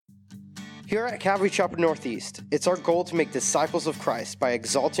Here at Calvary Chapel Northeast, it's our goal to make disciples of Christ by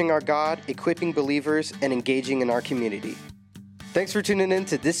exalting our God, equipping believers, and engaging in our community. Thanks for tuning in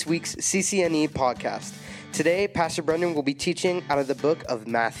to this week's CCNE podcast. Today, Pastor Brendan will be teaching out of the book of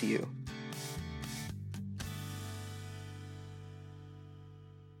Matthew.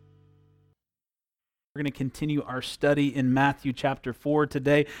 We're going to continue our study in Matthew chapter 4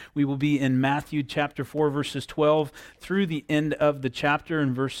 today. We will be in Matthew chapter 4, verses 12 through the end of the chapter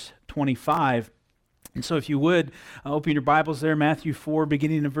in verse 25. And so if you would, open your Bibles there, Matthew 4,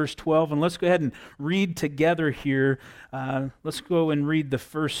 beginning in verse 12. And let's go ahead and read together here. Let's go and read the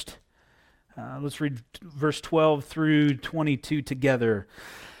first, let's read verse 12 through 22 together.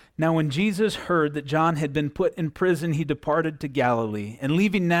 Now when Jesus heard that John had been put in prison, he departed to Galilee. And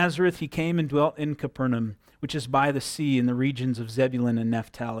leaving Nazareth, he came and dwelt in Capernaum, which is by the sea in the regions of Zebulun and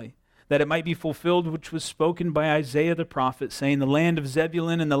Naphtali, that it might be fulfilled which was spoken by Isaiah the prophet, saying, the land of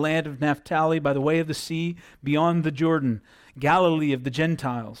Zebulun and the land of Naphtali by the way of the sea, beyond the Jordan, Galilee of the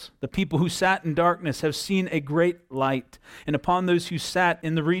Gentiles. The people who sat in darkness have seen a great light, and upon those who sat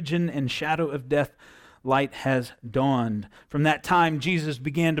in the region and shadow of death, light has dawned. From that time, Jesus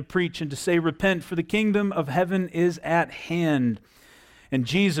began to preach and to say, repent, for the kingdom of heaven is at hand. And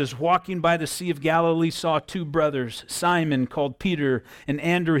Jesus, walking by the Sea of Galilee, saw two brothers, Simon, called Peter, and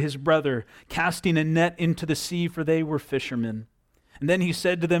Andrew his brother, casting a net into the sea, for they were fishermen. And then he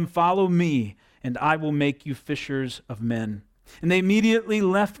said to them, follow me, and I will make you fishers of men. And they immediately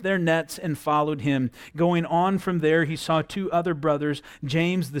left their nets and followed him. Going on from there, he saw two other brothers,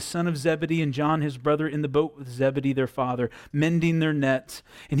 James the son of Zebedee and John his brother, in the boat with Zebedee their father, mending their nets.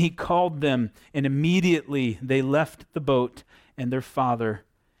 And he called them, and immediately they left the boat and their father,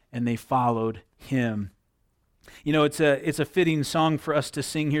 and they followed him. You know, it's a fitting song for us to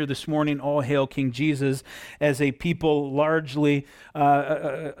sing here this morning, All Hail King Jesus, as a people largely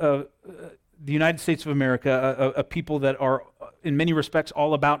the United States of America, a people that are in many respects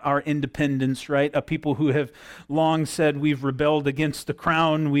all about our independence, right? A people who have long said we've rebelled against the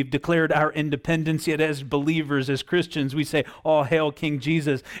crown, we've declared our independence, yet as believers, as Christians, we say, all hail King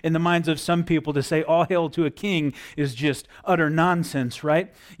Jesus. In the minds of some people, to say all hail to a king is just utter nonsense,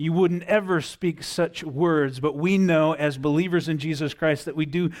 right? You wouldn't ever speak such words, but we know as believers in Jesus Christ that we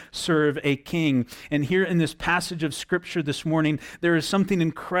do serve a king. And here in this passage of Scripture this morning, there is something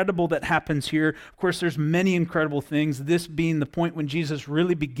incredible that happens here. Of course, there's many incredible things, this being the point when Jesus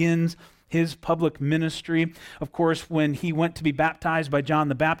really begins his public ministry. Of course, when he went to be baptized by John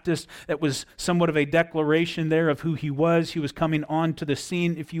the Baptist, that was somewhat of a declaration there of who he was. He was coming onto the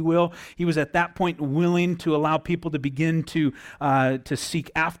scene, if you will. He was at that point willing to allow people to begin to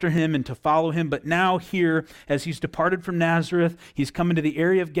seek after him and to follow him. But now here, as he's departed from Nazareth, he's come into the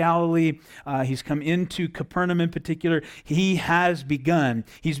area of Galilee. He's come into Capernaum in particular. He has begun.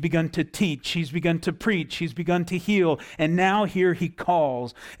 He's begun to teach. He's begun to preach. He's begun to heal. And now here he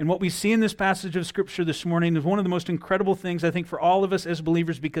calls. And what we see in this passage of Scripture this morning is one of the most incredible things, I think, for all of us as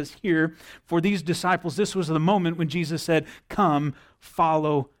believers, because here, for these disciples, this was the moment when Jesus said, come,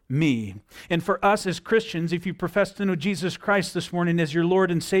 follow me. And for us as Christians, if you profess to know Jesus Christ this morning as your Lord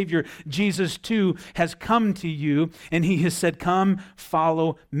and Savior, Jesus too has come to you and he has said, come,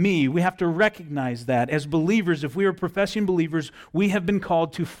 follow me. We have to recognize that as believers. If we are professing believers, we have been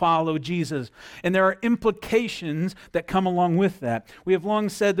called to follow Jesus. And there are implications that come along with that. We have long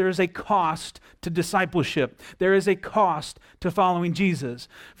said there is a cost to discipleship. There is a cost to following Jesus.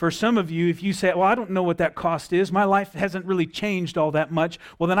 For some of you, if you say, well, I don't know what that cost is, my life hasn't really changed all that much,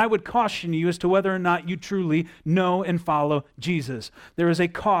 well, then I would caution you as to whether or not you truly know and follow Jesus. There is a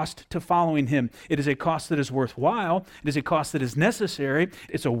cost to following him. It is a cost that is worthwhile. It is a cost that is necessary.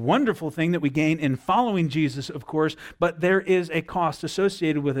 It's a wonderful thing that we gain in following Jesus, of course, but there is a cost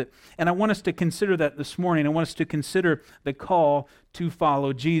associated with it. And I want us to consider that this morning. I want us to consider the call to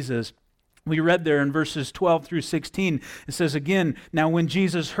follow Jesus. We read there in verses 12 through 16, it says again, now when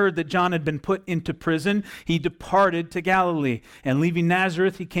Jesus heard that John had been put into prison, he departed to Galilee. And leaving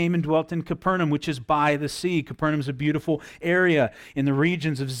Nazareth, he came and dwelt in Capernaum, which is by the sea. Capernaum is a beautiful area in the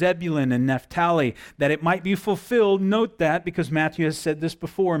regions of Zebulun and Naphtali, that it might be fulfilled. Note that, because Matthew has said this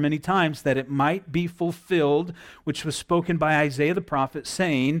before many times, that it might be fulfilled, which was spoken by Isaiah the prophet,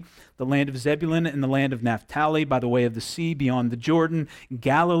 saying, the land of Zebulun and the land of Naphtali by the way of the sea, beyond the Jordan,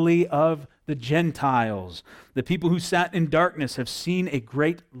 Galilee of the Gentiles. The people who sat in darkness have seen a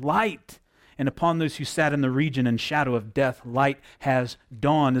great light, and upon those who sat in the region and shadow of death, light has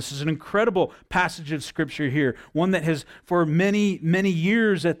dawned. This is an incredible passage of Scripture here, one that has for many, many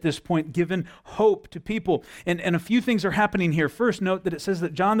years at this point given hope to people. And a few things are happening here. First, note that it says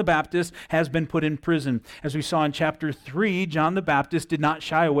that John the Baptist has been put in prison. As we saw in chapter 3, John the Baptist did not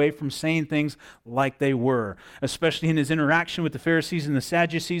shy away from saying things like they were, especially in his interaction with the Pharisees and the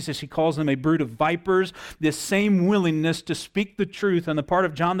Sadducees, as he calls them a brood of vipers. This same willingness to speak the truth on the part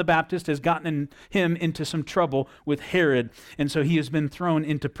of John the Baptist has gotten him into some trouble with Herod, and so he has been thrown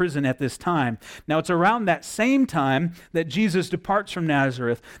into prison at this time. Now, it's around that same time that Jesus departs from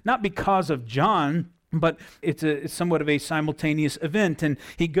Nazareth, not because of John, but it's somewhat of a simultaneous event, and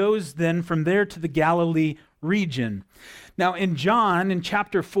he goes then from there to the Galilee region. Now, in John, in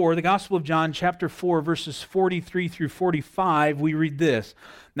chapter 4, the Gospel of John, chapter 4, verses 43 through 45, we read this.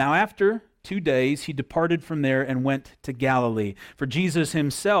 Now, after 2 days, he departed from there and went to Galilee. For Jesus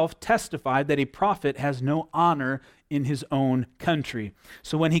himself testified that a prophet has no honor in his own country.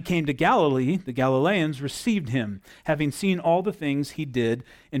 So when he came to Galilee, the Galileans received him, having seen all the things he did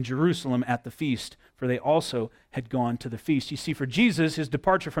in Jerusalem at the feast, for they also had gone to the feast. You see, for Jesus, his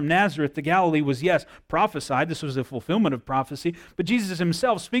departure from Nazareth to Galilee was, yes, prophesied. This was a fulfillment of prophecy. But Jesus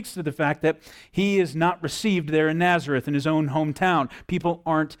himself speaks to the fact that he is not received there in Nazareth, in his own hometown. People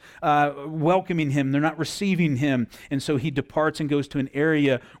aren't welcoming him. They're not receiving him. And so he departs and goes to an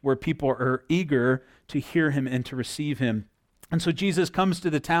area where people are eager to hear him and to receive him. And so Jesus comes to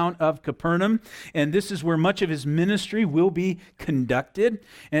the town of Capernaum, and this is where much of his ministry will be conducted.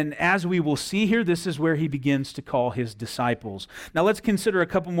 And as we will see here, this is where he begins to call his disciples. Now let's consider a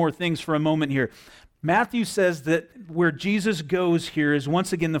couple more things for a moment here. Matthew says that where Jesus goes here is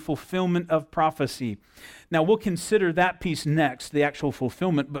once again the fulfillment of prophecy. Now we'll consider that piece next, the actual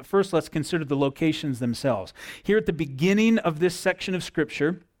fulfillment, but first let's consider the locations themselves. Here at the beginning of this section of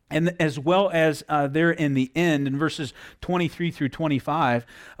Scripture, and as well as there in the end, in verses 23 through 25,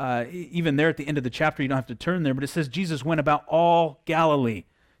 even there at the end of the chapter, you don't have to turn there, but it says Jesus went about all Galilee,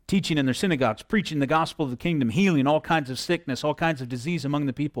 teaching in their synagogues, preaching the gospel of the kingdom, healing all kinds of sickness, all kinds of disease among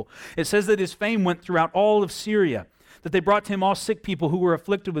the people. It says that his fame went throughout all of Syria, that they brought to him all sick people who were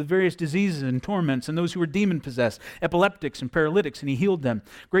afflicted with various diseases and torments, and those who were demon-possessed, epileptics and paralytics, and he healed them.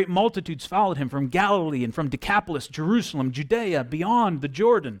 Great multitudes followed him from Galilee and from Decapolis, Jerusalem, Judea, beyond the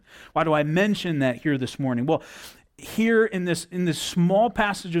Jordan. Why do I mention that here this morning? Well, here in this small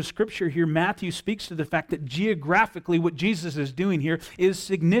passage of Scripture here, Matthew speaks to the fact that geographically what Jesus is doing here is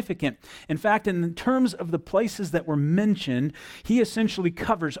significant. In fact, in terms of the places that were mentioned, he essentially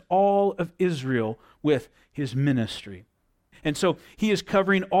covers all of Israel with his ministry. And so he is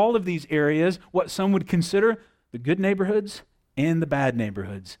covering all of these areas, what some would consider the good neighborhoods and the bad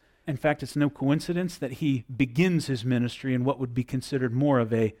neighborhoods. In fact, it's no coincidence that he begins his ministry in what would be considered more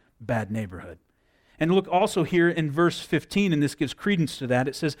of a bad neighborhood. And look also here in verse 15, and this gives credence to that.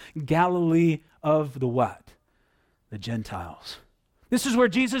 It says, Galilee of the what? The Gentiles. This is where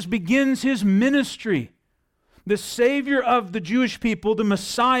Jesus begins his ministry. The Savior of the Jewish people, the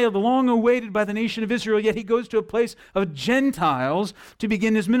Messiah, the long awaited by the nation of Israel, yet he goes to a place of Gentiles to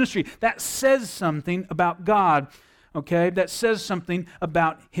begin his ministry. That says something about God, okay? That says something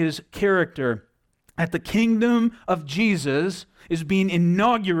about his character. That the kingdom of Jesus is being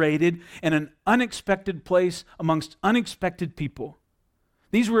inaugurated in an unexpected place amongst unexpected people.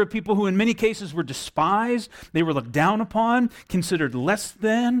 These were people who in many cases were despised, they were looked down upon, considered less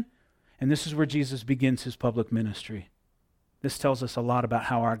than, and this is where Jesus begins his public ministry. This tells us a lot about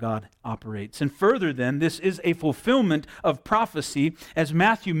how our God operates. And further then, this is a fulfillment of prophecy, as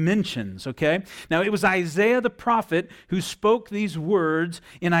Matthew mentions, okay? Now, it was Isaiah the prophet who spoke these words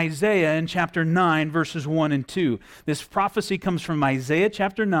in Isaiah in chapter 9, verses 1 and 2. This prophecy comes from Isaiah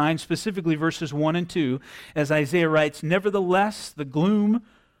chapter 9, specifically verses 1 and 2, as Isaiah writes, Nevertheless, the gloom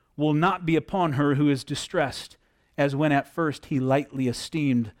will not be upon her who is distressed, as when at first he lightly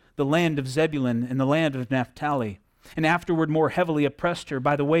esteemed the land of Zebulun and the land of Naphtali, and afterward more heavily oppressed her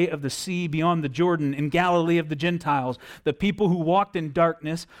by the way of the sea beyond the Jordan in Galilee of the Gentiles. The people who walked in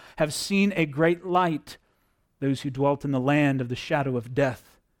darkness have seen a great light. Those who dwelt in the land of the shadow of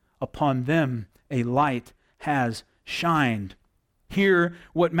death, upon them a light has shined. Here,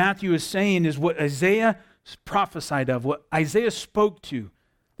 what Matthew is saying is what Isaiah prophesied of, what Isaiah spoke to,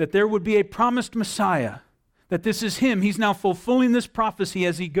 that there would be a promised Messiah, that this is him. He's now fulfilling this prophecy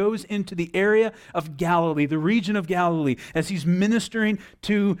as he goes into the area of Galilee, the region of Galilee, as he's ministering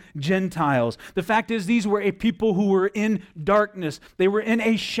to Gentiles. The fact is, these were a people who were in darkness. They were in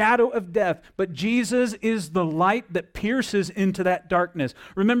a shadow of death, but Jesus is the light that pierces into that darkness.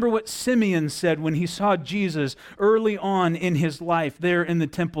 Remember what Simeon said when he saw Jesus early on in his life there in the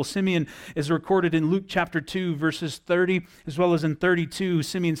temple. Simeon is recorded in Luke chapter 2, verses 30, as well as in 32.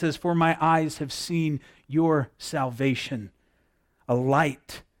 Simeon says, "For my eyes have seen your salvation," a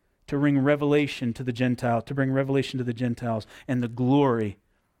light to bring revelation to the Gentiles, and the glory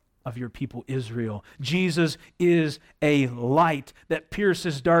of your people Israel. Jesus is a light that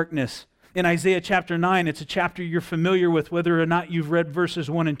pierces darkness. In Isaiah chapter 9, it's a chapter you're familiar with, whether or not you've read verses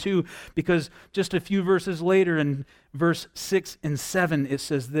 1 and 2, because just a few verses later in verse 6 and 7, it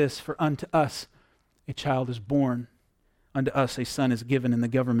says this, "For unto us a child is born. Unto us a son is given, and the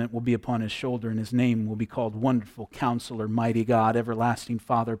government will be upon his shoulder, and his name will be called Wonderful Counselor, Mighty God, Everlasting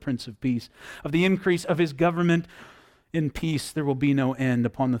Father, Prince of Peace. Of the increase of his government in peace there will be no end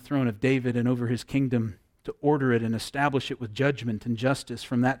upon the throne of David and over his kingdom, to order it and establish it with judgment and justice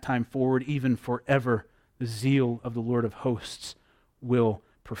from that time forward, even forever. The zeal of the Lord of hosts will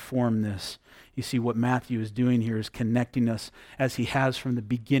perform this." You see, what Matthew is doing here is connecting us, as he has from the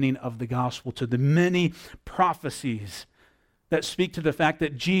beginning of the gospel, to the many prophecies that speak to the fact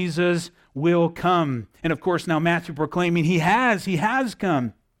that Jesus will come. And of course, now Matthew proclaiming he has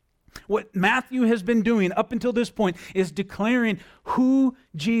come. What Matthew has been doing up until this point is declaring who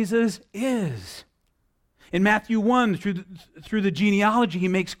Jesus is. In Matthew 1, through the genealogy, he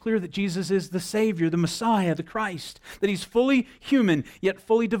makes clear that Jesus is the Savior, the Messiah, the Christ, that he's fully human, yet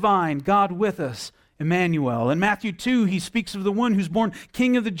fully divine, God with us, Emmanuel. In Matthew 2, he speaks of the one who's born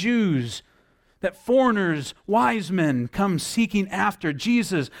King of the Jews, that foreigners, wise men, come seeking after.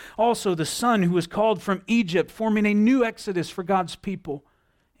 Jesus, also the Son who was called from Egypt, forming a new exodus for God's people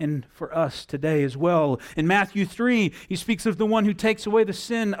and for us today as well. In Matthew 3, he speaks of the one who takes away the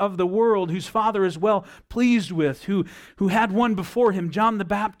sin of the world, whose Father is well pleased with, who had one before him, John the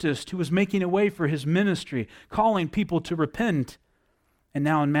Baptist, who was making a way for his ministry, calling people to repent. And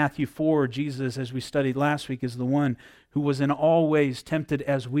now in Matthew 4, Jesus, as we studied last week, is the one who was in all ways tempted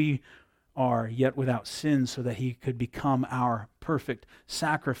as we are, yet without sin, so that he could become our perfect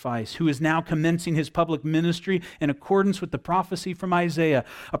sacrifice, who is now commencing his public ministry in accordance with the prophecy from Isaiah,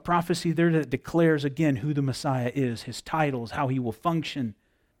 a prophecy there that declares again who the Messiah is, his titles, how he will function.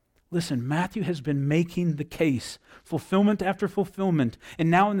 Listen, Matthew has been making the case, fulfillment after fulfillment, and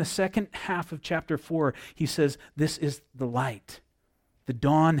now in the second half of chapter 4, he says, this is the light. The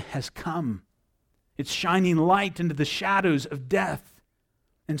dawn has come. It's shining light into the shadows of death.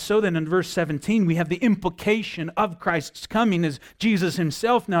 And so then in verse 17, we have the implication of Christ's coming, as Jesus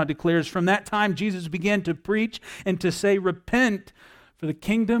himself now declares, "From that time Jesus began to preach and to say, repent, for the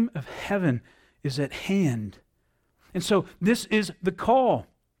kingdom of heaven is at hand." And so this is the call.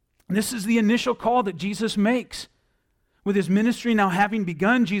 This is the initial call that Jesus makes. With his ministry now having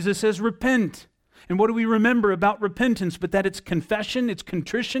begun, Jesus says, repent. And what do we remember about repentance but that it's confession, it's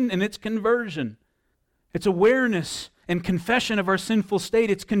contrition, and it's conversion? It's awareness and confession of our sinful state.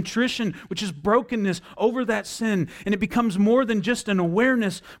 It's contrition, which is brokenness over that sin. And it becomes more than just an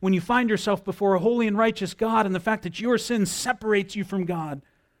awareness when you find yourself before a holy and righteous God and the fact that your sin separates you from God.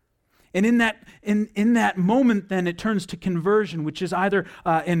 And in that moment, then, it turns to conversion, which is either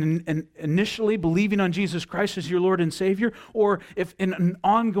initially believing on Jesus Christ as your Lord and Savior, or if in an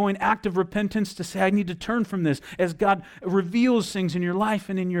ongoing act of repentance to say, I need to turn from this. As God reveals things in your life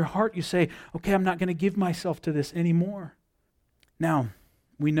and in your heart, you say, okay, I'm not going to give myself to this anymore. Now,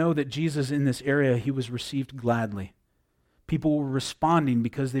 we know that Jesus in this area, he was received gladly. People were responding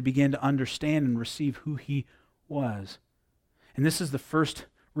because they began to understand and receive who he was. And this is the first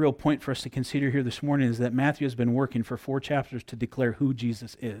real point for us to consider here this morning, is that Matthew has been working for 4 chapters to declare who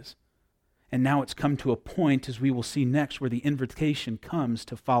Jesus is. And now it's come to a point, as we will see next, where the invitation comes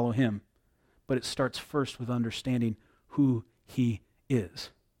to follow him. But it starts first with understanding who he is.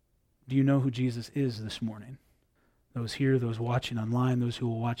 Do you know who Jesus is this morning? Those here, those watching online, those who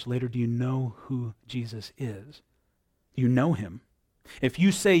will watch later, do you know who Jesus is? Do you know him? If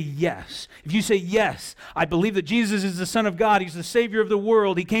you say yes, I believe that Jesus is the Son of God, he's the Savior of the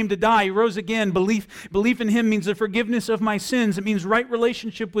world, he came to die, he rose again, belief in him means the forgiveness of my sins, it means right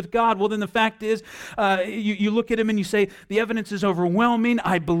relationship with God. Well, then the fact is, you look at him and you say, the evidence is overwhelming,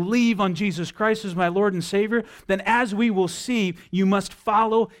 I believe on Jesus Christ as my Lord and Savior. Then as we will see, you must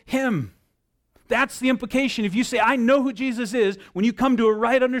follow him. That's the implication. If you say, I know who Jesus is, when you come to a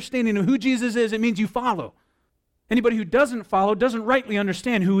right understanding of who Jesus is, it means you follow. Anybody who doesn't follow doesn't rightly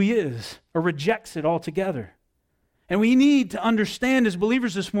understand who he is or rejects it altogether. And we need to understand, as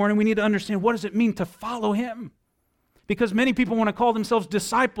believers this morning, we need to understand, what does it mean to follow him? Because many people want to call themselves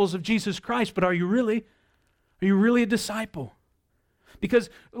disciples of Jesus Christ, but are you really? Are you really a disciple? Because,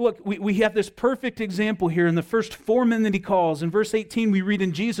 look, we have this perfect example here in the first 4 men that he calls. In verse 18, we read,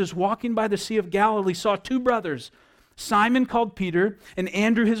 "And Jesus, walking by the Sea of Galilee, saw 2 brothers, Simon called Peter, and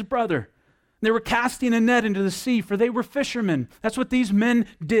Andrew his brother. They were casting a net into the sea, for they were fishermen." That's what these men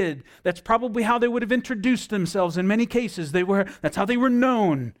did. That's probably how they would have introduced themselves in many cases. That's how they were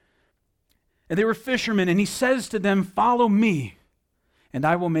known. And they were fishermen. And he says to them, "Follow me, and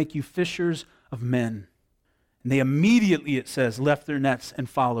I will make you fishers of men." And they immediately, it says, left their nets and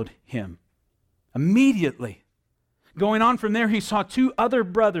followed him. Immediately. Going on from there, he saw 2 other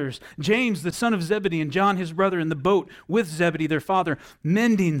brothers, James, the son of Zebedee, and John, his brother, in the boat with Zebedee, their father,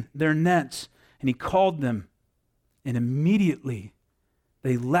 mending their nets. And he called them. And immediately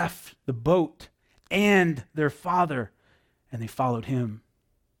they left the boat and their father, and they followed him.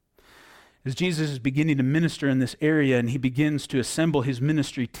 As Jesus is beginning to minister in this area and he begins to assemble his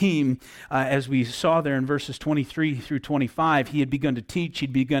ministry team, as we saw there in verses 23 through 25, he had begun to teach,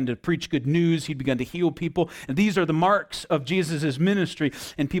 he'd begun to preach good news, he'd begun to heal people. And these are the marks of Jesus' ministry,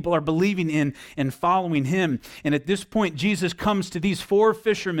 and people are believing in and following him. And at this point, Jesus comes to these 4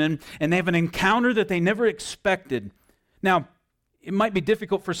 fishermen, and they have an encounter that they never expected. Now, it might be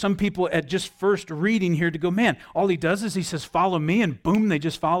difficult for some people at just first reading here to go, man, all he does is he says, "Follow me," and boom, they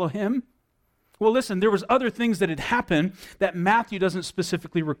just follow him. Well, listen, there was other things that had happened that Matthew doesn't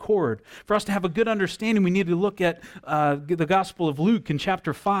specifically record. For us to have a good understanding, we need to look at the Gospel of Luke in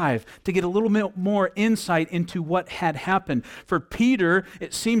chapter 5 to get a little bit more insight into what had happened. For Peter,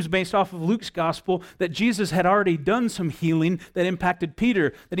 it seems based off of Luke's Gospel that Jesus had already done some healing that impacted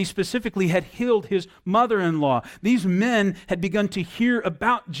Peter, that he specifically had healed his mother-in-law. These men had begun to hear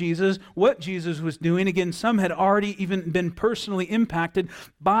about Jesus, what Jesus was doing. Again, some had already even been personally impacted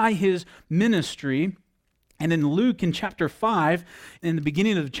by his ministry. And in Luke, in chapter 5, in the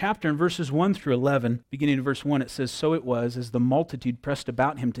beginning of the chapter, in verses 1 through 11, beginning of verse 1, it says, "So it was, as the multitude pressed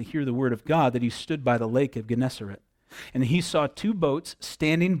about him to hear the word of God, that he stood by the lake of Gennesaret. And he saw 2 boats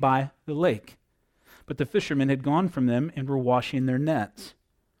standing by the lake. But the fishermen had gone from them and were washing their nets.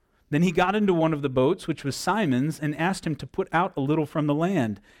 Then he got into one of the boats, which was Simon's, and asked him to put out a little from the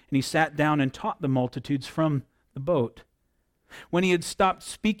land. And he sat down and taught the multitudes from the boat. When he had stopped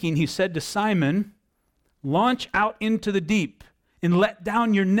speaking, he said to Simon, 'Launch out into the deep and let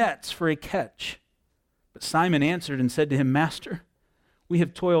down your nets for a catch.' But Simon answered and said to him, 'Master, we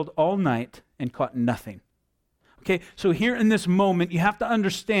have toiled all night and caught nothing.'" Okay, so here in this moment, you have to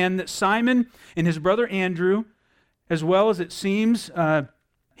understand that Simon and his brother Andrew, as well as it seems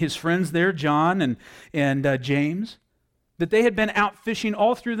his friends there, John and James, that they had been out fishing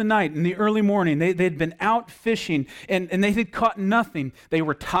all through the night. In the early morning, they had been out fishing, and they had caught nothing. They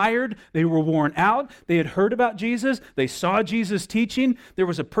were tired. They were worn out. They had heard about Jesus. They saw Jesus teaching. There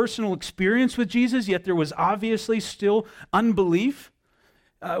was a personal experience with Jesus, yet there was obviously still unbelief.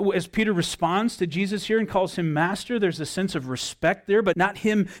 As Peter responds to Jesus here and calls him Master, there's a sense of respect there, but not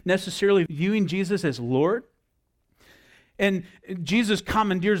him necessarily viewing Jesus as Lord. And Jesus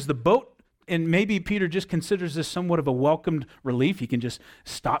commandeers the boat. And maybe Peter just considers this somewhat of a welcomed relief. He can just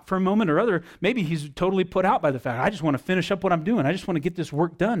stop for a moment, or other. Maybe he's totally put out by the fact, I just want to finish up what I'm doing. I just want to get this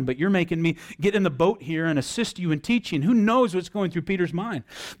work done. But you're making me get in the boat here and assist you in teaching. Who knows what's going through Peter's mind?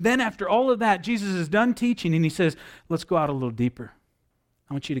 Then after all of that, Jesus is done teaching and he says, let's go out a little deeper.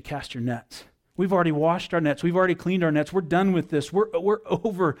 I want you to cast your nets. We've already washed our nets. We've already cleaned our nets. We're done with this. We're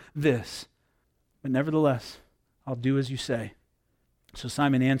over this. But nevertheless, I'll do as you say. So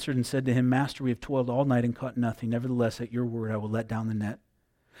Simon answered and said to him, Master, we have toiled all night and caught nothing. Nevertheless, at your word, I will let down the net.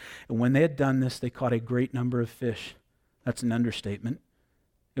 And when they had done this, they caught a great number of fish. That's an understatement.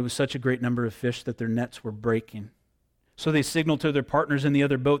 It was such a great number of fish that their nets were breaking. So they signaled to their partners in the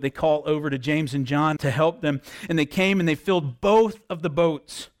other boat. They called over to James and John to help them. And they came and they filled both of the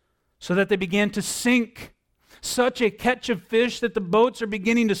boats so that they began to sink. Such a catch of fish that the boats are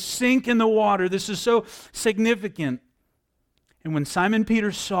beginning to sink in the water. This is so significant. And when Simon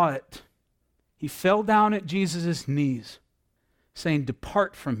Peter saw it, he fell down at Jesus' knees, saying,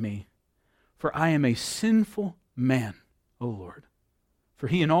 Depart from me, for I am a sinful man, O Lord. For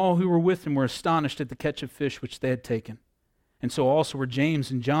he and all who were with him were astonished at the catch of fish which they had taken. And so also were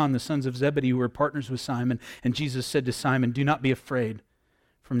James and John, the sons of Zebedee, who were partners with Simon. And Jesus said to Simon, Do not be afraid.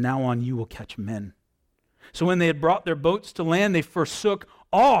 From now on you will catch men. So when they had brought their boats to land, they forsook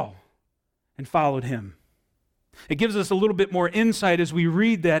all and followed him. It gives us a little bit more insight as we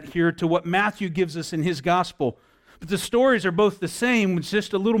read that here to what Matthew gives us in his gospel. But the stories are both the same with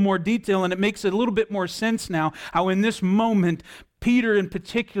just a little more detail, and it makes a little bit more sense now how in this moment, Peter in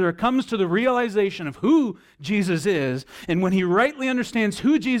particular comes to the realization of who Jesus is. And when he rightly understands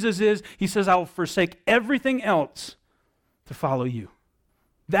who Jesus is, he says, I will forsake everything else to follow you.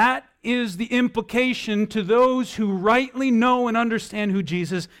 That is the implication to those who rightly know and understand who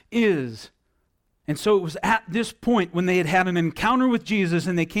Jesus is. And so it was at this point when they had had an encounter with Jesus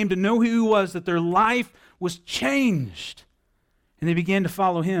and they came to know who he was that their life was changed and they began to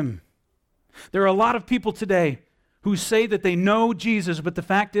follow him. There are a lot of people today who say that they know Jesus, but the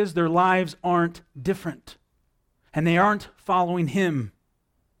fact is their lives aren't different and they aren't following him.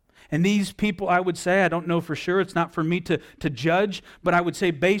 And these people, I would say, I don't know for sure, it's not for me to judge, but I would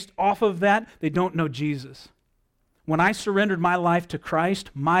say based off of that, they don't know Jesus. When I surrendered my life to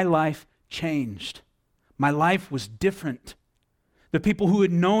Christ, my life changed. My life was different. The people who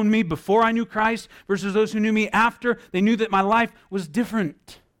had known me before I knew Christ versus those who knew me after, they knew that my life was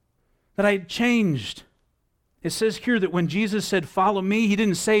different, that I had changed. It says here that when Jesus said, follow me, he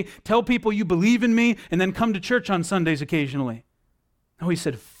didn't say, tell people you believe in me and then come to church on Sundays occasionally. No, he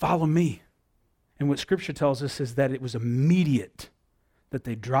said, follow me. And what Scripture tells us is that it was immediate that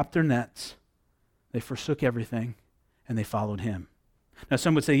they dropped their nets, they forsook everything, and they followed him. Now,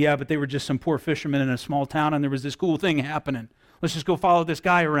 some would say, yeah, but they were just some poor fishermen in a small town and there was this cool thing happening. Let's just go follow this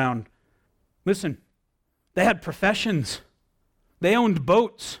guy around. Listen, they had professions. They owned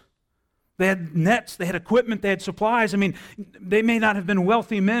boats. They had nets, they had equipment, they had supplies. I mean, they may not have been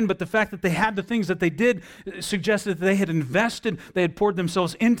wealthy men, but the fact that they had the things that they did suggested that they had invested, they had poured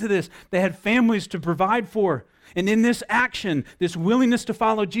themselves into this. They had families to provide for. And in this action, this willingness to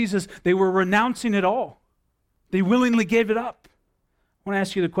follow Jesus, they were renouncing it all. They willingly gave it up. I want to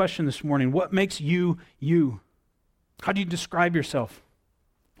ask you the question this morning. What makes you, you? How do you describe yourself?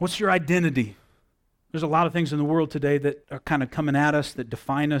 What's your identity? There's a lot of things in the world today that are kind of coming at us, that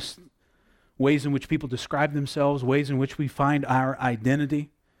define us, ways in which people describe themselves, ways in which we find our identity.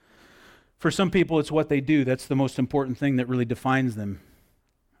 For some people, it's what they do. That's the most important thing that really defines them.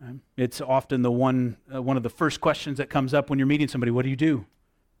 It's often the one of the first questions that comes up when you're meeting somebody. What do you do?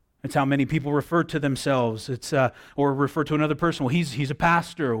 It's how many people refer to themselves. It's or refer to another person. Well, he's a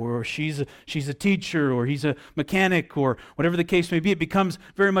pastor, or she's a teacher, or he's a mechanic, or whatever the case may be. It becomes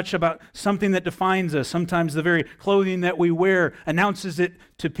very much about something that defines us. Sometimes the very clothing that we wear announces it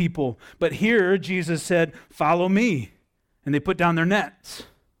to people. But here, Jesus said, "Follow me," and they put down their nets.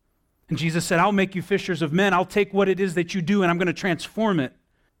 And Jesus said, "I'll make you fishers of men. I'll take what it is that you do, and I'm going to transform it."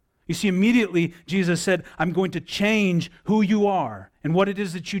 You see, immediately Jesus said, I'm going to change who you are and what it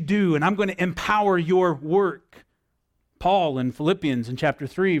is that you do, and I'm going to empower your work. Paul in Philippians in chapter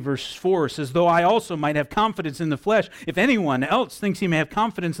 3, verse 4 says, though I also might have confidence in the flesh, if anyone else thinks he may have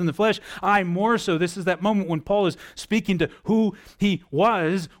confidence in the flesh, I more so. This is that moment when Paul is speaking to who he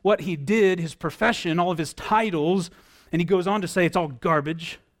was, what he did, his profession, all of his titles, and he goes on to say it's all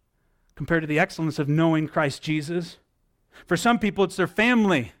garbage compared to the excellence of knowing Christ Jesus. For some people, it's their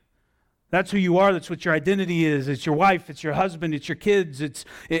family. That's who you are. That's what your identity is. It's your wife. It's your husband. It's your kids. It's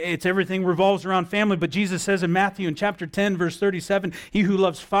everything revolves around family. But Jesus says in Matthew in chapter 10, verse 37, he who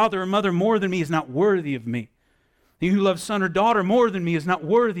loves father or mother more than me is not worthy of me. He who loves son or daughter more than me is not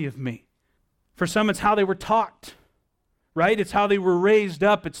worthy of me. For some, it's how they were taught, right? It's how they were raised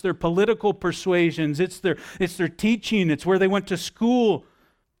up. It's their political persuasions. It's their teaching. It's where they went to school.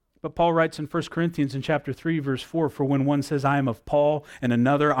 But Paul writes in 1 Corinthians in chapter 3, verse 4, for when one says, I am of Paul, and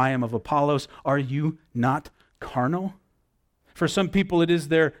another, I am of Apollos, are you not carnal? For some people, it is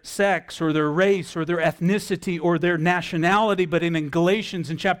their sex or their race or their ethnicity or their nationality. But in Galatians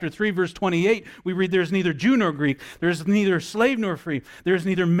in chapter 3, verse 28, we read, there is neither Jew nor Greek, there is neither slave nor free, there is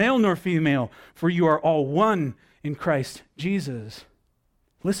neither male nor female, for you are all one in Christ Jesus.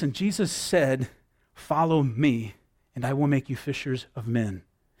 Listen, Jesus said, follow me, and I will make you fishers of men.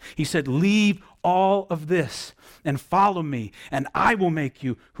 He said, leave all of this and follow me, and I will make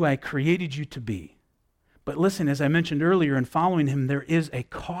you who I created you to be. But listen, as I mentioned earlier, in following him, there is a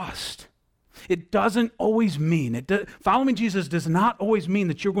cost. It doesn't always mean, following Jesus does not always mean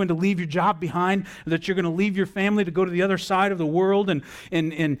that you're going to leave your job behind, that you're going to leave your family to go to the other side of the world and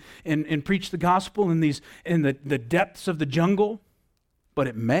preach the gospel in the depths of the jungle. But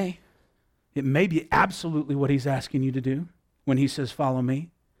it may be absolutely what he's asking you to do when he says, follow me.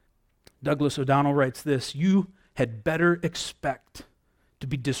 Douglas O'Donnell writes this, you had better expect to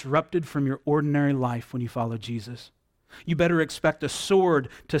be disrupted from your ordinary life when you follow Jesus. You better expect a sword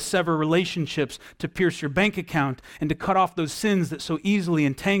to sever relationships, to pierce your bank account, and to cut off those sins that so easily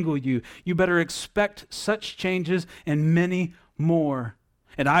entangle you. You better expect such changes and many more.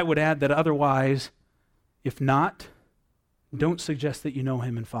 And I would add that otherwise, If not, don't suggest that you know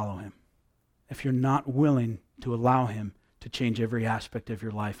him and follow him. If you're not willing to allow him to change every aspect of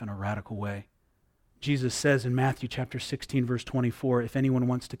your life in a radical way. Jesus says in Matthew chapter 16, verse 24, if anyone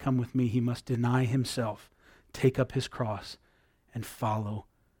wants to come with me, he must deny himself, take up his cross, and follow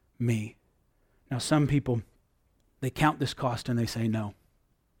me. Now, some people, they count this cost and they say no.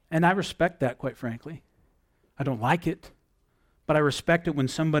 And I respect that, quite frankly. I don't like it, but I respect it when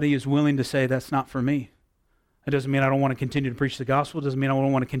somebody is willing to say, that's not for me. It doesn't mean I don't want to continue to preach the gospel. It doesn't mean I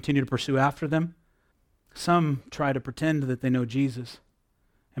don't want to continue to pursue after them. Some try to pretend that they know Jesus,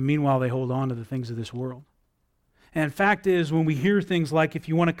 and meanwhile they hold on to the things of this world. And the fact is, when we hear things like, if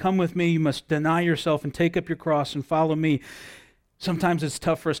you want to come with me, you must deny yourself and take up your cross and follow me, sometimes it's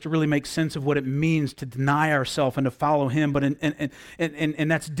tough for us to really make sense of what it means to deny ourselves and to follow him, but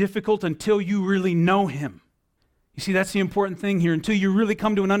and that's difficult until you really know him. You see, that's the important thing here, until you really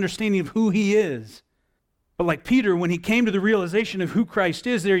come to an understanding of who he is. But like Peter, when he came to the realization of who Christ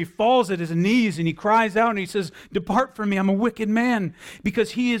is, there he falls at his knees and he cries out and he says, depart from me, I'm a wicked man,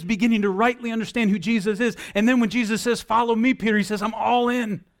 because he is beginning to rightly understand who Jesus is. And then when Jesus says, follow me, Peter, he says, I'm all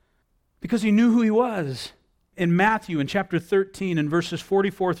in, because he knew who he was. In Matthew, in chapter 13, in verses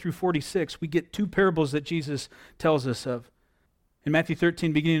 44 through 46, we get two parables that Jesus tells us of. In Matthew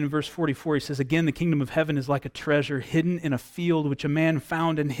 13, beginning in verse 44, he says, again, the kingdom of heaven is like a treasure hidden in a field which a man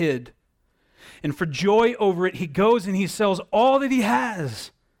found and hid. And for joy over it, he goes and he sells all that he has,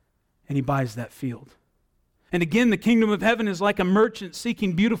 and he buys that field. And again, the kingdom of heaven is like a merchant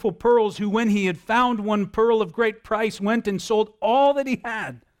seeking beautiful pearls, who when he had found one pearl of great price, went and sold all that he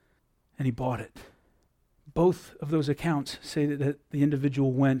had, and he bought it. Both of those accounts say that the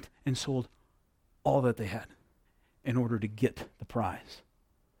individual went and sold all that they had in order to get the prize.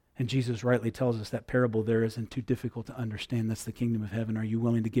 And Jesus rightly tells us that parable there isn't too difficult to understand. That's the kingdom of heaven. Are you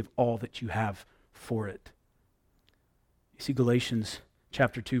willing to give all that you have for it? You see, Galatians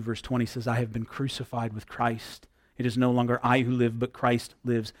chapter 2, verse 20 says, I have been crucified with Christ. It is no longer I who live, but Christ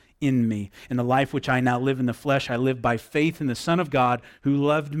lives in me. In the life which I now live in the flesh, I live by faith in the Son of God, who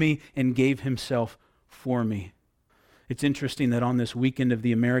loved me and gave himself for me. It's interesting that on this weekend of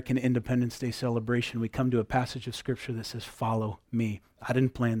the American Independence Day celebration, we come to a passage of Scripture that says, follow me. I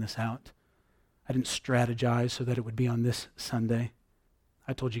didn't plan this out. I didn't strategize so that it would be on this Sunday.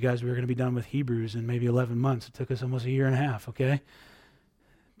 I told you guys we were going to be done with Hebrews in maybe 11 months. It took us almost a year and a half, okay?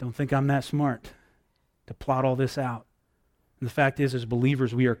 Don't think I'm that smart to plot all this out. And the fact is, as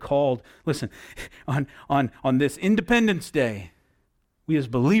believers, we are called, listen, on this Independence Day, we as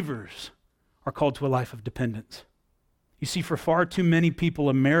believers are called to a life of dependence. You see, for far too many people,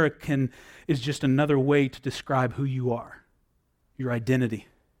 American is just another way to describe who you are, your identity.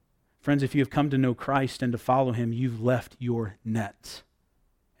 Friends, if you have come to know Christ and to follow him, you've left your nets.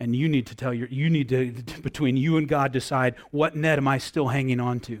 And you need to between you and God, decide, what net am I still hanging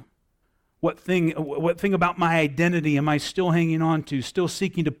on to? What thing about my identity am I still hanging on to, still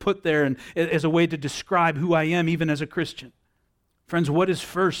seeking to put there and as a way to describe who I am, even as a Christian? Friends, what is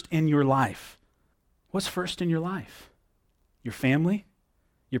first in your life? What's first in your life? Your family,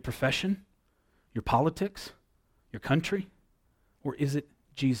 your profession, your politics, your country? Or is it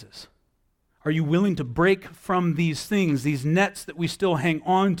Jesus? Are you willing to break from these things, these nets that we still hang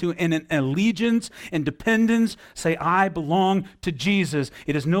on to, and in allegiance and dependence say, I belong to Jesus.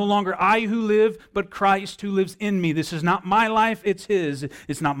 It is no longer I who live, but Christ who lives in me. This is not my life, it's his.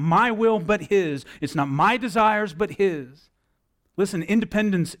 It's not my will, but his. It's not my desires, but his. Listen,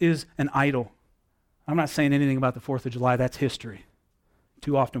 independence is an idol. I'm not saying anything about the 4th of July. That's history.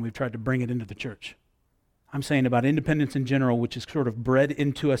 Too often we've tried to bring it into the church. I'm saying about independence in general, which is sort of bred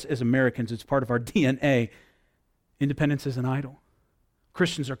into us as Americans. It's part of our DNA. Independence is an idol.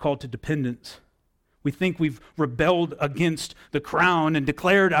 Christians are called to dependence. We think we've rebelled against the crown and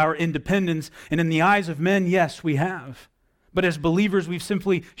declared our independence. And in the eyes of men, yes, we have. But as believers, we've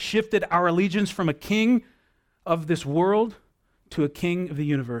simply shifted our allegiance from a king of this world to a king of the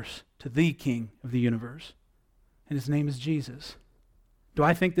universe, to the king of the universe. And his name is Jesus. Do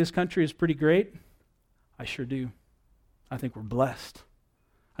I think this country is pretty great? I sure do. I think we're blessed.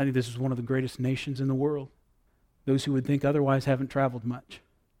 I think this is one of the greatest nations in the world. Those who would think otherwise haven't traveled much.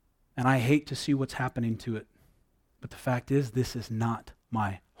 And I hate to see what's happening to it. But the fact is, this is not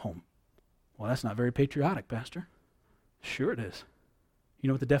my home. Well, that's not very patriotic, Pastor. Sure it is. You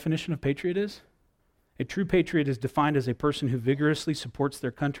know what the definition of patriot is? A true patriot is defined as a person who vigorously supports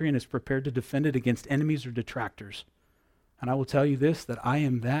their country and is prepared to defend it against enemies or detractors. And I will tell you this, that I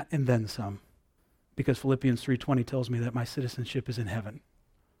am that and then some. Because Philippians 3:20 tells me that my citizenship is in heaven.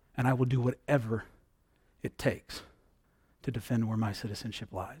 And I will do whatever it takes to defend where my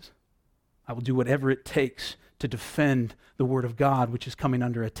citizenship lies. I will do whatever it takes to defend the word of God, which is coming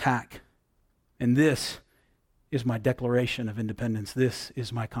under attack. And this is my Declaration of Independence. This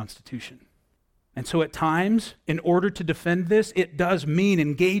is my Constitution. And so at times, in order to defend this, it does mean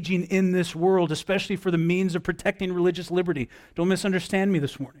engaging in this world, especially for the means of protecting religious liberty. Don't misunderstand me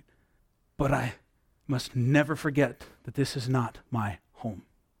this morning. But I must never forget that this is not my home.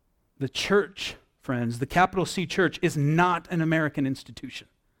 The church, friends, the capital C church, is not an American institution.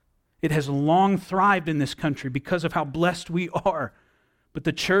 It has long thrived in this country because of how blessed we are. But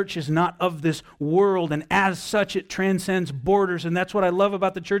the church is not of this world, and as such, it transcends borders. And that's what I love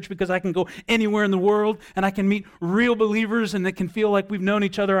about the church, because I can go anywhere in the world, and I can meet real believers, and it can feel like we've known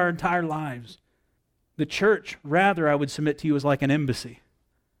each other our entire lives. The church, rather, I would submit to you, is like an embassy.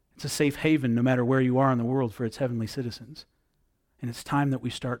 It's a safe haven no matter where you are in the world for its heavenly citizens. And it's time that we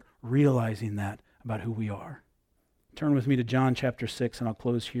start realizing that about who we are. Turn with me to John chapter 6, and I'll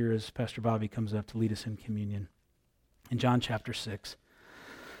close here as Pastor Bobby comes up to lead us in communion. In John chapter 6.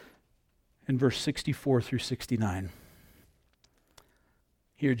 In verse 64 through 69.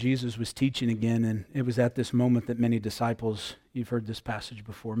 Here Jesus was teaching again, and it was at this moment that many disciples, you've heard this passage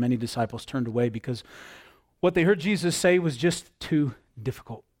before, many disciples turned away because what they heard Jesus say was just too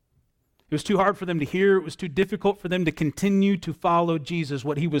difficult. It was too hard for them to hear. It was too difficult for them to continue to follow Jesus.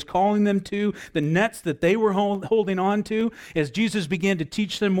 What he was calling them to, the nets that they were holding on to, as Jesus began to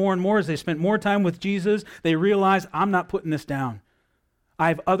teach them more and more, as they spent more time with Jesus, they realized, I'm not putting this down. I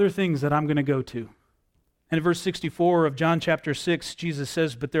have other things that I'm going to go to. And in verse 64 of John chapter 6, Jesus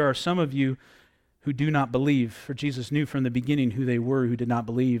says, but there are some of you who do not believe. For Jesus knew from the beginning who they were who did not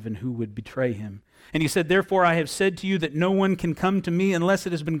believe and who would betray him. And he said, therefore I have said to you that no one can come to me unless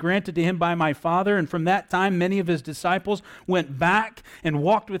it has been granted to him by my Father. And from that time many of his disciples went back and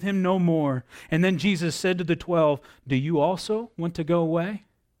walked with him no more. And then Jesus said to the 12, do you also want to go away?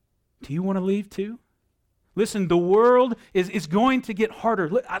 Do you want to leave too? Listen, the world is going to get harder.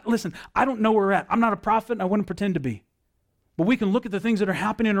 Listen, I don't know where we're at. I'm not a prophet, and I wouldn't pretend to be. But we can look at the things that are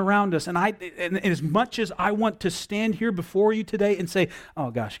happening around us, and as much as I want to stand here before you today and say,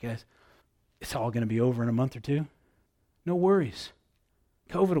 oh gosh, guys, it's all going to be over in a month or two. No worries.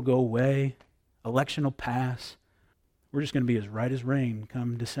 COVID will go away. Election will pass. We're just going to be as right as rain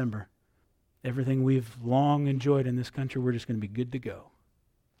come December. Everything we've long enjoyed in this country, we're just going to be good to go.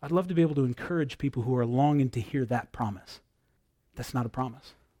 I'd love to be able to encourage people who are longing to hear that promise. That's not a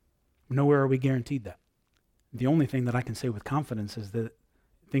promise. Nowhere are we guaranteed that. The only thing that I can say with confidence is that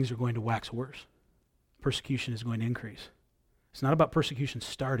things are going to wax worse. Persecution is going to increase. It's not about persecution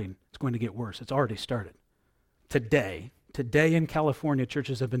starting. It's going to get worse. It's already started. Today in California,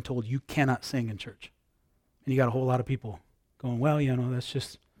 churches have been told you cannot sing in church. And you got a whole lot of people going, well, that's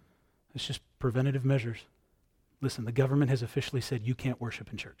just preventative measures. Listen, the government has officially said you can't worship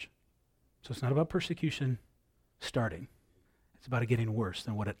in church. So it's not about persecution starting. It's about it getting worse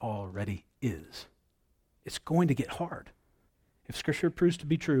than what it already is. It's going to get hard. If Scripture proves to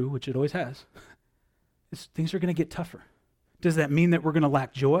be true, which it always has, things are going to get tougher. Does that mean that we're going to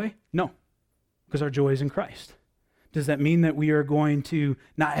lack joy? No, because our joy is in Christ. Does that mean that we are going to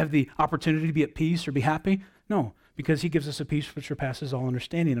not have the opportunity to be at peace or be happy? No, because he gives us a peace which surpasses all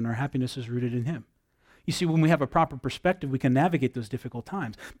understanding, and our happiness is rooted in him. You see, when we have a proper perspective, we can navigate those difficult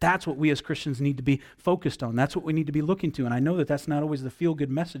times. That's what we as Christians need to be focused on. That's what we need to be looking to. And I know that that's not always the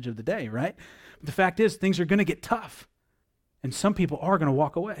feel-good message of the day, right? But the fact is, things are going to get tough. And some people are going to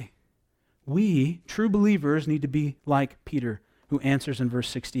walk away. We, true believers, need to be like Peter, who answers in verse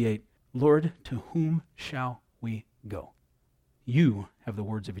 68, Lord, to whom shall we go? You have the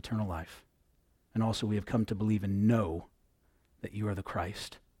words of eternal life. And also we have come to believe and know that you are the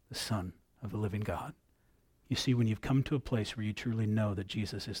Christ, the Son of the living God. You see, when you've come to a place where you truly know that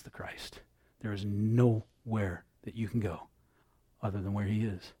Jesus is the Christ, there is nowhere that you can go other than where he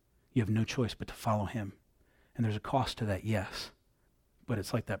is. You have no choice but to follow him. And there's a cost to that, yes. But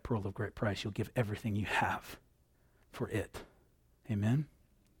it's like that pearl of great price. You'll give everything you have for it. Amen?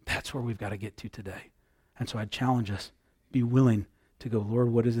 That's where we've got to get to today. And so I'd challenge us, be willing to go,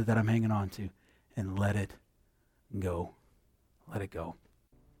 Lord, what is it that I'm hanging on to? And let it go. Let it go.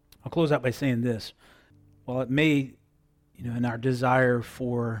 I'll close out by saying this. While it may, in our desire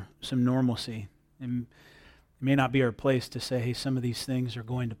for some normalcy, it may not be our place to say, hey, some of these things are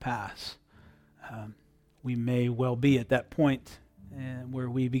going to pass. We may well be at that point where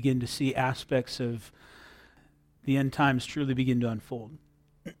we begin to see aspects of the end times truly begin to unfold.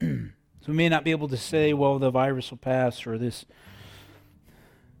 So we may not be able to say, well, the virus will pass, or this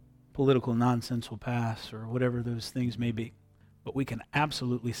political nonsense will pass, or whatever those things may be. But we can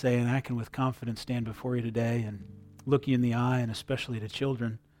absolutely say, and I can with confidence stand before you today and look you in the eye, and especially to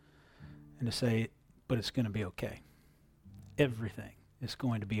children, and to say, but it's going to be okay. Everything is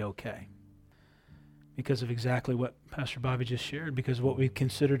going to be okay. Because of exactly what Pastor Bobby just shared, because of what we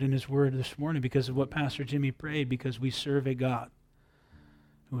considered in his word this morning, because of what Pastor Jimmy prayed, because we serve a God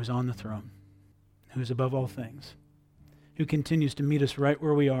who is on the throne, who is above all things, who continues to meet us right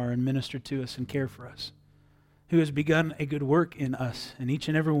where we are and minister to us and care for us, who has begun a good work in us and each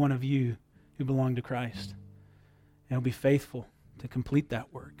and every one of you who belong to Christ. And he'll be faithful to complete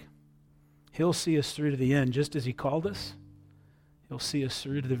that work. He'll see us through to the end, just as he called us. He'll see us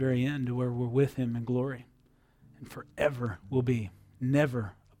through to the very end, to where we're with him in glory. And forever we'll be,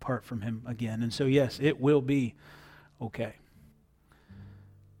 never apart from him again. And so, yes, it will be okay.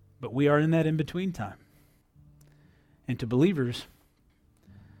 But we are in that in-between time. And to believers,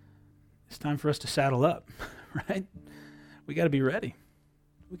 it's time for us to saddle up, right? We got to be ready.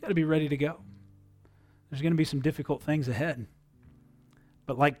 We got to be ready to go. There's going to be some difficult things ahead.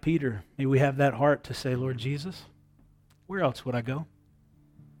 But like Peter, may we have that heart to say, Lord Jesus, where else would I go?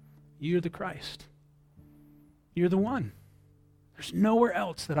 You're the Christ. You're the one. There's nowhere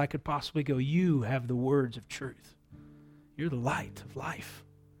else that I could possibly go. You have the words of truth. You're the light of life.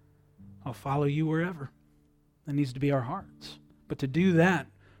 I'll follow you wherever. That needs to be our hearts. But to do that,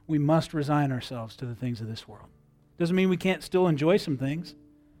 we must resign ourselves to the things of this world. Doesn't mean we can't still enjoy some things.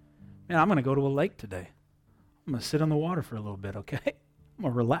 Man, I'm going to go to a lake today. I'm going to sit on the water for a little bit, okay? I'm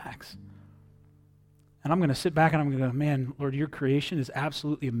going to relax. And I'm going to sit back and I'm going to go, man, Lord, your creation is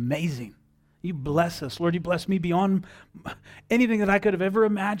absolutely amazing. You bless us. Lord, you bless me beyond anything that I could have ever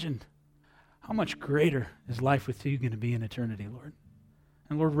imagined. How much greater is life with you going to be in eternity, Lord?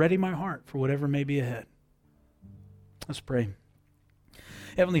 And Lord, ready my heart for whatever may be ahead. Let's pray.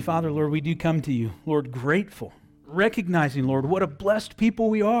 Heavenly Father, Lord, we do come to you, Lord, grateful, recognizing, Lord, what a blessed people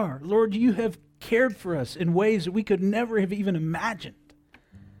we are. Lord, you have cared for us in ways that we could never have even imagined.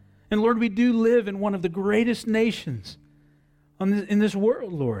 And Lord, we do live in one of the greatest nations in this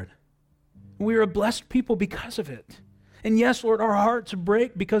world, Lord. We are a blessed people because of it. And yes, Lord, our hearts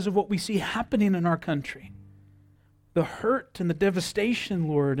break because of what we see happening in our country. The hurt and the devastation,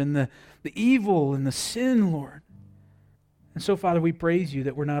 Lord, and the evil and the sin, Lord. And so, Father, we praise you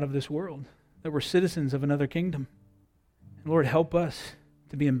that we're not of this world, that we're citizens of another kingdom. And Lord, help us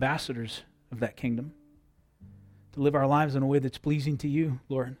to be ambassadors of that kingdom, to live our lives in a way that's pleasing to you,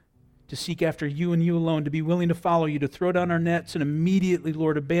 Lord, to seek after you and you alone, to be willing to follow you, to throw down our nets and immediately,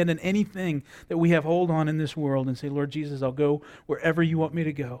 Lord, abandon anything that we have hold on in this world and say, Lord Jesus, I'll go wherever you want me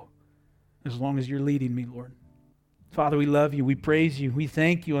to go, as long as you're leading me, Lord. Father, we love you. We praise you. We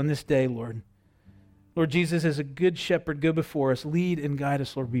thank you on this day, Lord. Lord Jesus, as a good shepherd, go before us. Lead and guide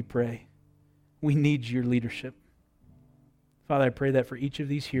us, Lord, we pray. We need your leadership. Father, I pray that for each of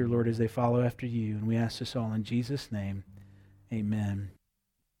these here, Lord, as they follow after you. And we ask this all in Jesus' name. Amen.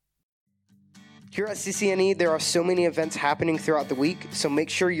 Here at CCNE, there are so many events happening throughout the week, so make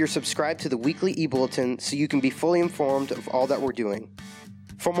sure you're subscribed to the weekly e-bulletin so you can be fully informed of all that we're doing.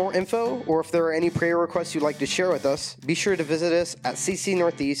 For more info, or if there are any prayer requests you'd like to share with us, be sure to visit us at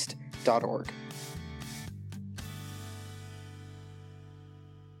ccnortheast.org.